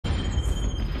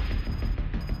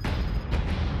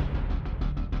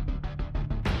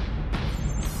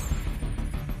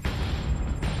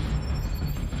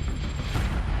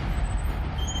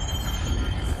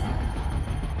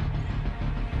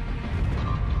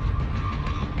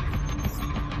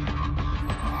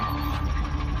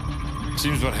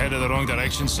Seems we're headed the wrong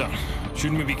direction, sir.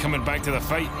 Shouldn't we be coming back to the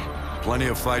fight? Plenty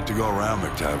of fight to go around,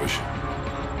 McTavish.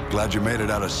 Glad you made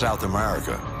it out of South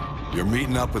America. You're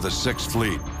meeting up with the 6th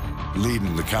Fleet,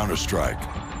 leading the counter-strike.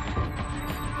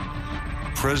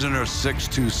 Prisoner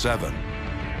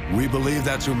 627. We believe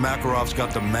that's who Makarov's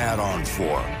got the Mad on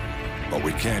for, but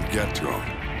we can't get to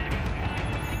him.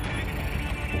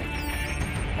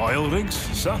 Oil rigs,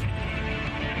 sir?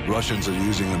 Russians are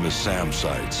using them as SAM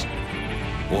sites.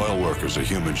 Oil workers are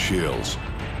human shields,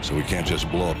 so we can't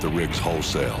just blow up the rigs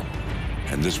wholesale.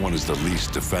 And this one is the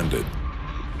least defended.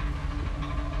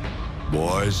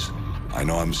 Boys, I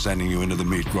know I'm sending you into the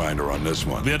meat grinder on this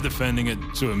one. They're defending it,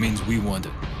 so it means we want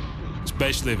it.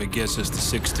 Especially if it gets us to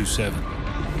 627.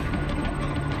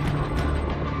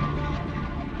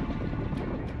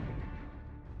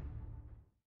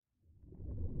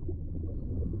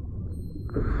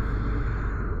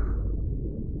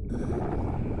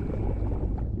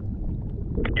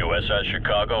 USS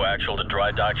Chicago, actual to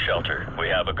dry dock shelter. We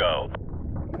have a go.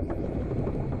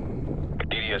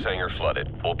 DDS hangar flooded.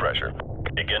 Full pressure.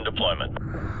 Begin deployment.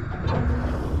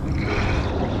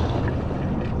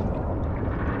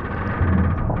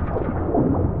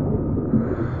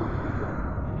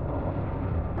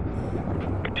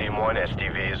 Team 1,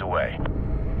 STV is away.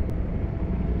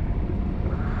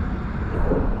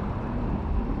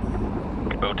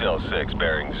 Hotel 6,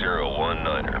 bearing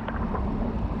 019er.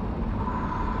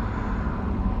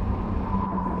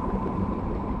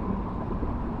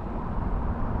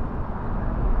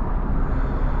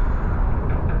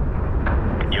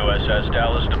 USS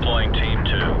Dallas deploying Team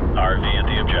 2. RV at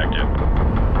the objective.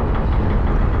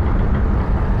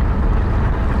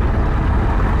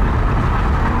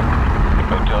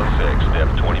 Hotel 6,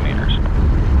 depth 20 meters.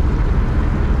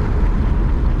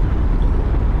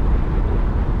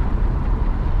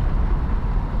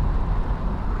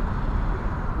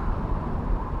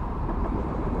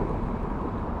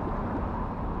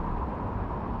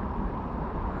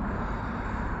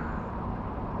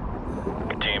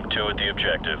 Team 2 at the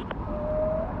objective.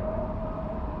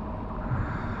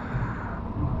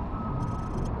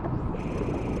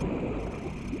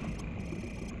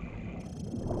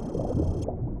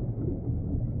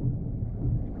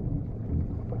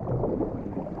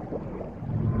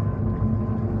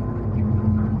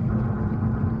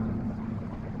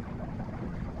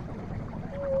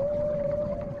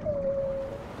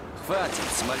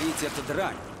 Хватит смолить эту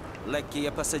дрань.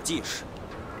 Легкие посадишь.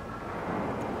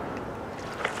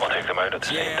 We'll take them out at the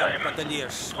same time.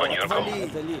 Подолешь. On your go.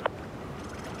 Вали.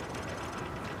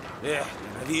 Эх,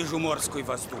 ненавижу морской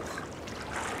воздух.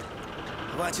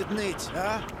 Хватит ныть,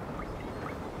 а?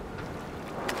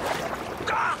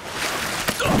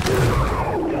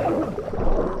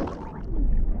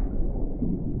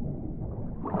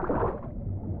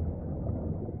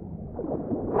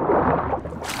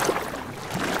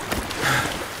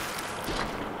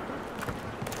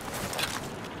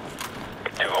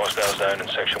 Down in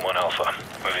Section 1 Alpha.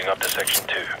 Moving up to Section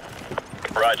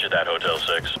 2. Roger that, Hotel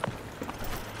 6.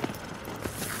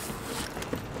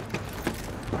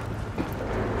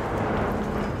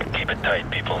 Keep it tight,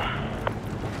 people.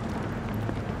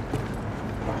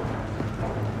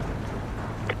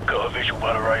 Got a visual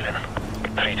while arriving.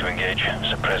 3 to engage.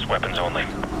 Suppressed weapons only.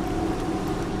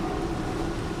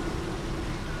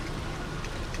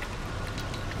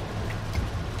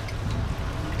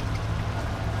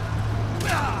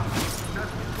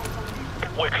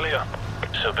 We're clear.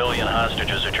 Civilian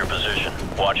hostages at your position.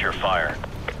 Watch your fire.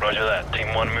 Roger that.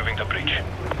 Team 1 moving to breach.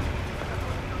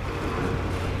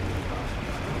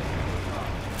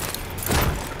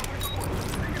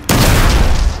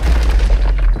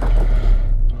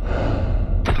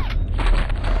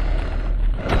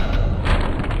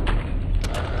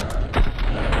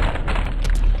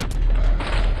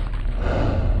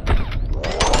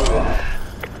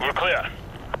 We're clear.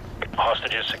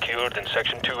 Hostages secured in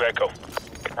Section 2 Echo.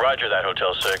 Roger that,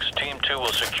 Hotel 6. Team 2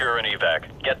 will secure an evac.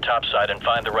 Get topside and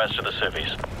find the rest of the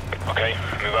civvies. Okay,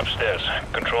 move upstairs.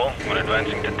 Control, we're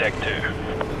advancing to Deck 2.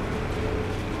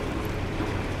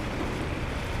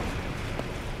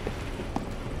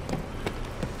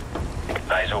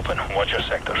 Eyes open. Watch your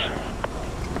sectors.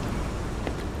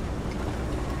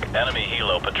 Enemy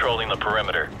helo patrolling the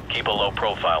perimeter. Keep a low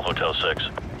profile, Hotel 6.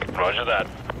 Roger that.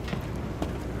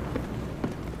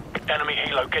 Enemy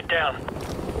helo, get down.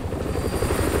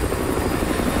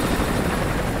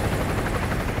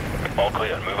 All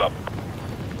clear, move up.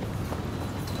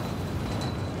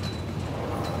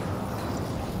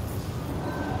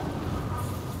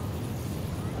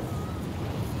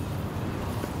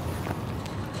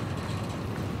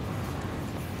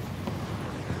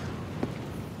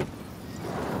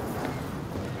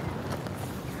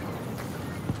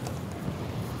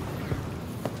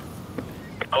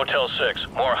 Hotel 6,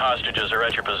 more hostages are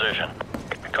at your position.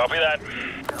 Copy that.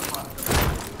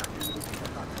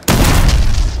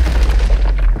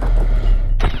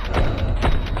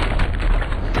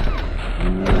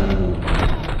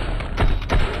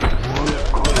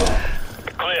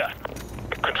 Clear.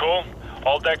 Control,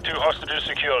 all deck 2 hostages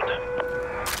secured.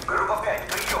 Группа 5,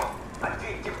 прием.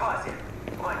 Ответьте базе.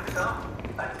 Мать там?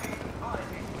 Ответьте базе.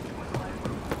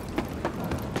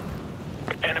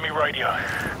 Enemy radio.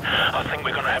 I think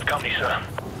we're gonna have company, sir.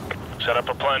 Set up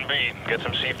a plan B. Get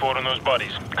some C4 on those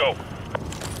bodies. Go.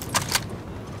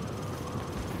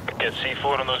 Get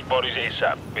C4 on those bodies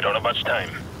ASAP. We don't have much time.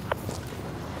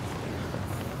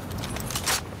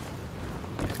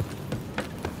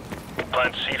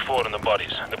 Plant C4 on the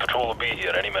bodies. The patrol will be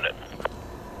here any minute.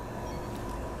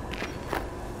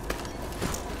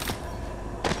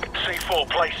 C4,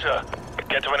 place, sir.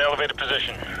 Get to an elevated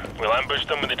position. We'll ambush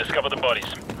them when they discover the bodies.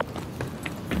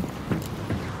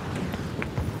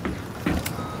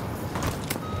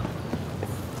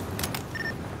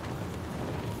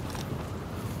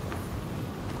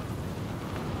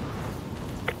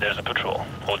 There's a patrol.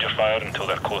 Hold your fire until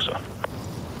they're closer.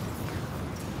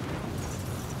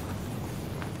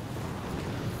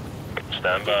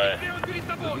 Stand by.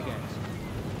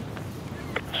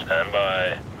 Stand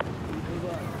by.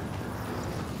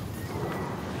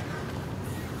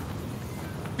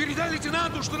 Передай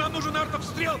лейтенанту, что нам нужен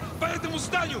артобстрел по этому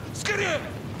зданию! Скорее!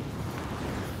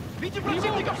 Видим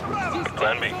противника справа!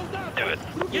 Plan B. Do it.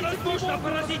 Невозможно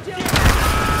поразить!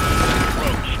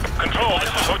 Control, this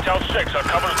is Hotel 6. Our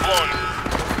cover's blown.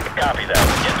 Copy that.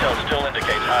 Intel still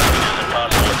indicates hostages and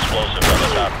possible explosives on the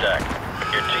top deck.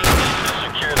 Your team needs to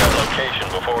secure that location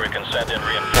before we can send in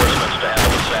reinforcements to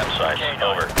handle the SAM sites.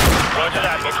 Over. Roger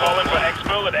that. We're calling for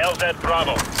exfil at LZ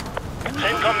Bravo.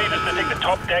 CENTCOM need us to take the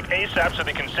top deck ASAP so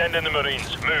they can send in the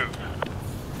Marines. Move.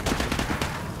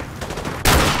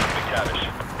 McTavish.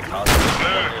 Hostages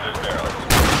near those barrels.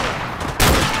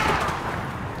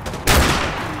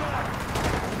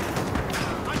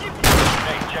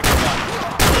 Hey, check it out.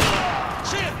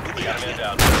 We got a man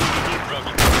down.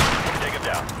 Roach, take him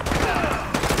down.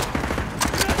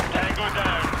 Tango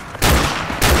down.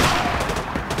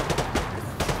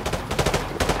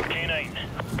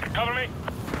 K9. Cover me.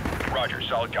 Roger,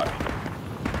 solid copy.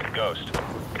 Ghost.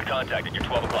 Contact at your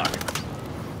 12 o'clock.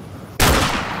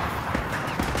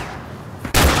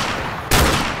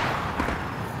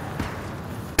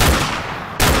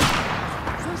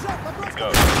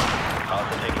 Ghost.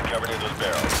 Hostile taking cover near those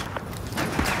barrels.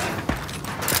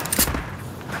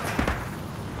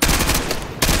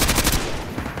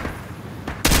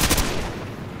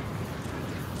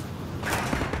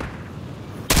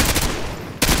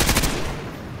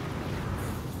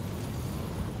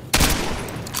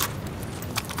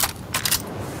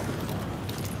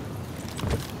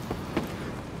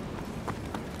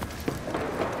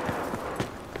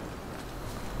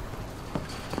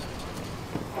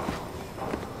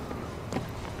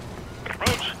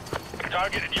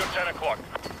 Target at your 10 o'clock.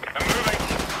 I'm moving.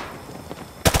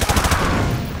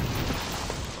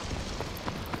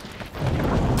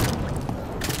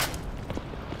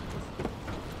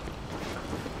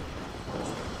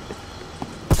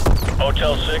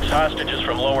 Hotel 6, hostages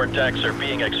from lower decks are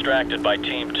being extracted by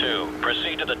Team 2.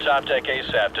 Proceed to the top deck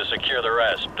ASAP to secure the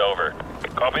rest. Over.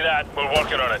 Copy that. We're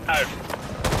working on it. Out.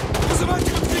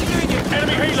 Вызывайте подкрепление!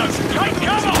 Enemy helos! Take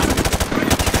cover!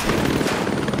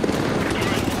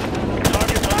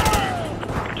 Target's on the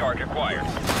move. Target acquired.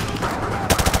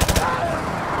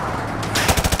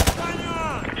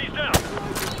 He's down.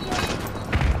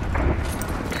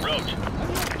 Roach.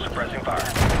 Suppressing fire.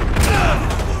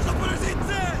 Нужно поразить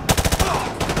цель!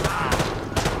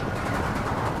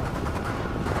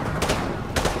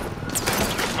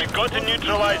 We've got to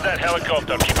neutralize that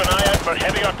helicopter. Keep an eye out for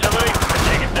heavy artillery and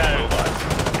take it down.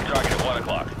 Target at 1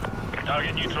 o'clock.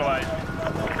 Target neutralized.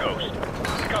 Ghost.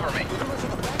 Cover me.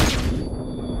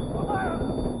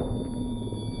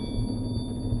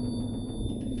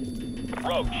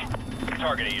 Roach.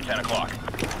 Target at your 10 o'clock.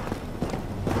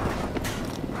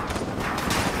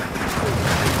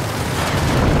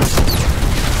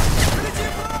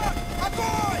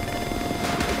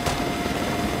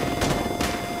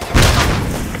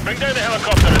 Bring down the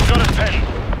helicopter. It's got us pinned.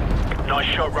 Nice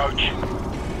shot, Roach.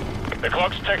 The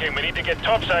clock's ticking. We need to get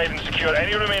topside and secure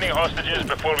any remaining hostages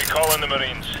before we call in the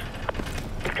Marines.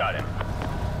 Got him.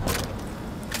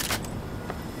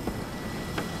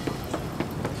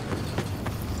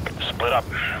 Split up.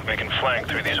 We can flank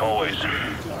through these hallways.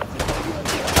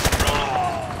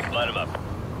 Line him up.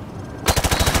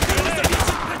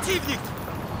 Противник!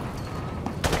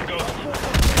 Go.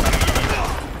 I'm moving.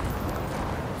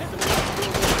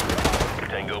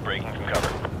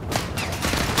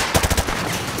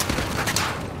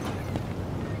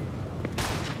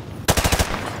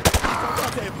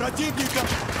 Противника!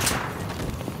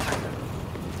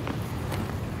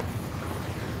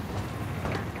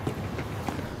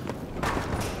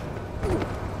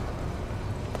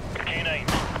 K9.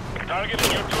 Target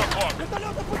at your 2 o'clock.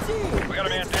 We got a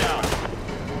man down.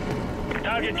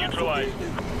 Target neutralized.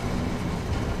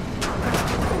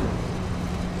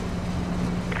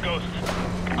 Ghost.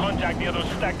 Contact near those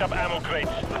stacked up ammo crates.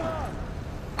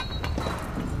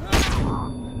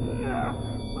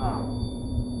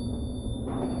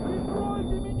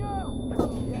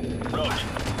 Roach.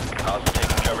 How's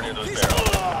taking cover near those barrels?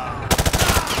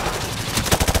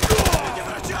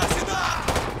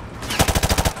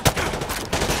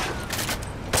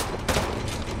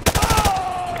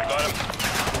 Got him.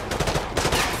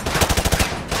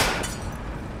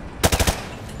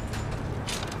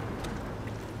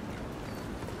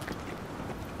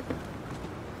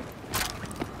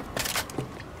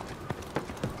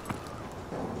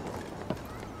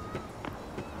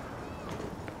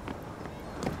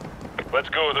 Let's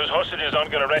go. Those hostages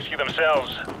aren't going to rescue themselves.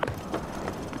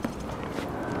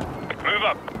 Move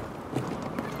up.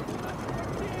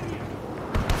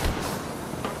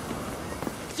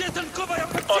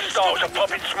 Hostiles are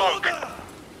popping smoke.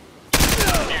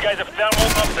 You guys have thermal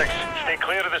optics. Stay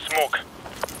clear of the smoke.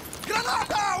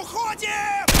 Граната!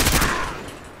 Уходим!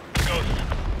 Ghost.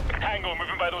 Tango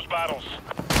moving by those barrels.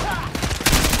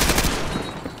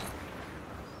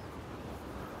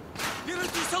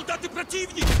 Впереди солдаты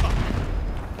противника!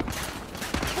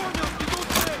 Понял, идут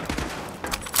цель!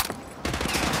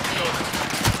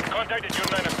 Contacted your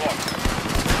 9 o'clock.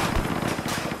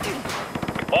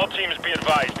 All teams be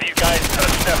advised, these guys are a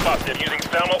step up. They're using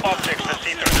thermal optics to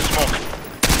see through the smoke.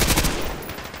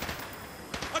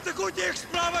 Атакуйте их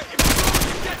справа и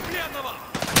попробуйте взять пленного!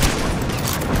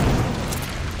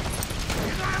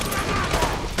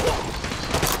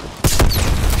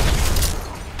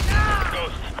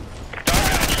 Ghost.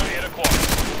 Target at your 8 o'clock.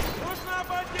 Нужна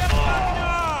поддержка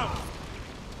огнем!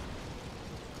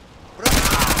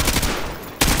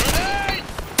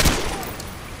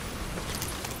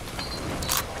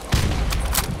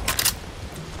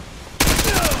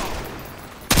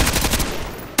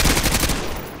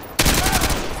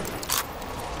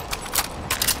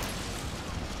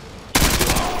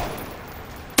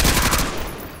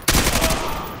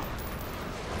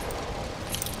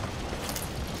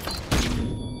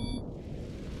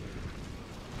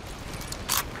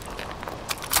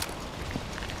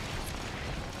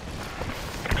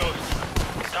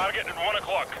 Target at 1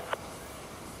 o'clock.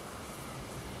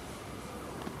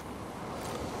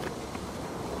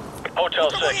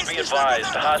 Hotel 6, be advised.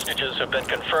 Hostages have been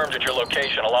confirmed at your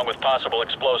location along with possible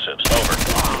explosives. Over.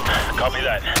 Copy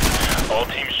that. All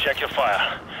teams check your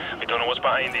fire. We don't know what's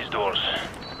behind these doors.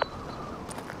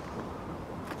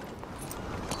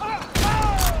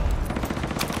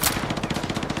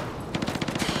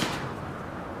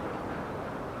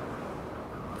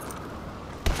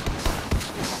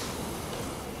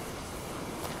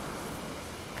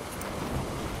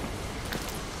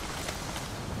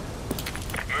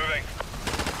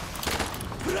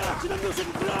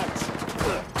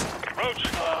 Roach,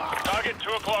 target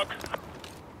 2 o'clock.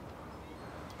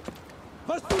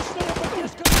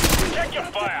 Check your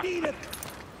fire.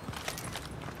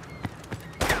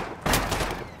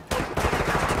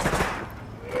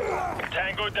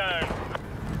 Tango down.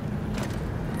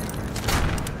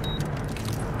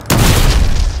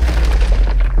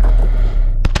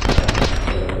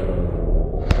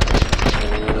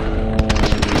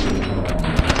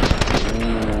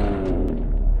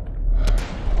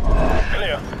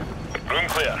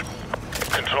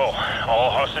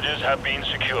 Have been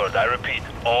secured. I repeat,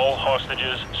 all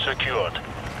hostages secured.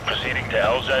 Proceeding to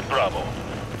LZ Bravo.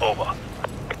 Over.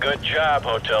 Good job,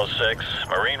 Hotel 6.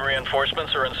 Marine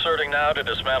reinforcements are inserting now to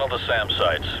dismantle the SAM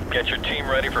sites. Get your team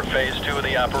ready for Phase 2 of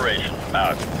the operation.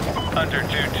 Out. Hunter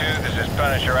 2-2, this is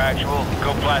Punisher Actual.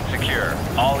 Go flat secure.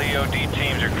 All EOD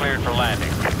teams are cleared for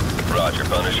landing. Roger,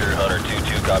 Punisher. Hunter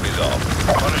 2-2 copies all.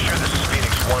 Punisher, this is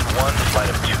Phoenix 1-1. Flight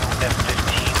of 2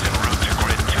 F-15s en route to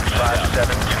grid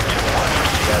 257221.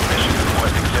 Mission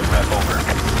requesting SITREP, over.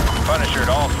 Punisher,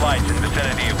 all flights in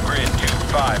vicinity of grid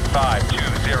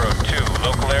 255202.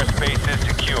 Local airspace is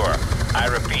secure.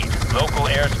 I repeat, local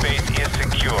airspace is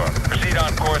secure. Proceed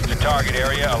on course to target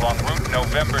area along route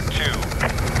November 2.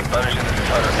 Punisher, this is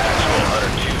Hunter Actual.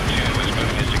 Hunter 2-2 is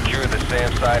moving to secure the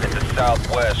SAM site at the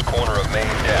southwest corner of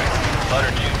main deck.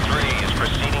 Hunter 2-3 is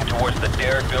proceeding towards the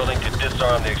Derrick building to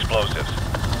disarm the explosives.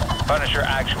 Punisher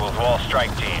Actual to all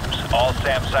strike teams. All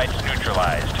SAM sites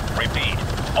neutralized. Repeat,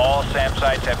 all SAM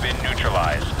sites have been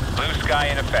neutralized. Blue sky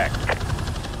in effect.